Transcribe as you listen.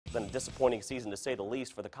Been a disappointing season to say the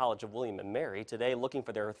least for the College of William & Mary. Today looking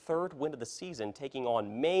for their third win of the season, taking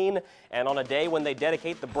on Maine, and on a day when they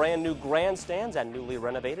dedicate the brand new grandstands at newly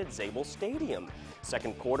renovated Zabel Stadium.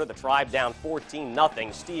 Second quarter, the Tribe down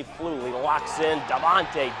 14-0. Steve Cluley locks in.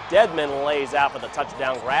 Devontae Deadman lays out for the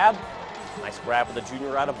touchdown grab. Nice grab for the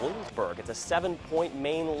junior out of Williamsburg. It's a 7-point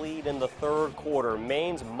Maine lead in the third quarter.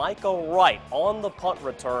 Maine's Micah Wright on the punt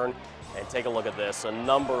return. And take a look at this, a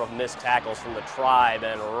number of missed tackles from the Tribe,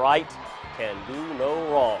 and Wright can do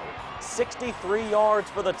no wrong. 63 yards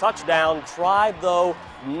for the touchdown. Tribe, though,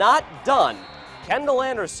 not done. Kendall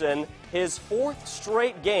Anderson, his fourth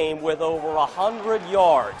straight game with over 100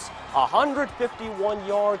 yards. 151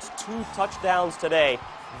 yards, 2 touchdowns today.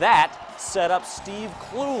 That set up Steve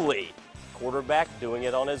Cluley. Quarterback doing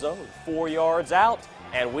it on his own. 4 yards out.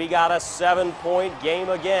 And we got a 7-point game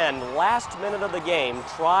again. Last minute of the game,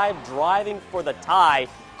 Tribe driving for the tie.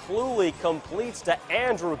 Cluley completes to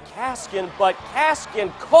Andrew Kaskin, but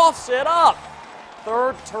Kaskin coughs it up.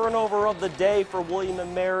 Third turnover of the day for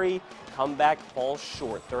William & Mary. Comeback falls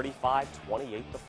short, 35-28 the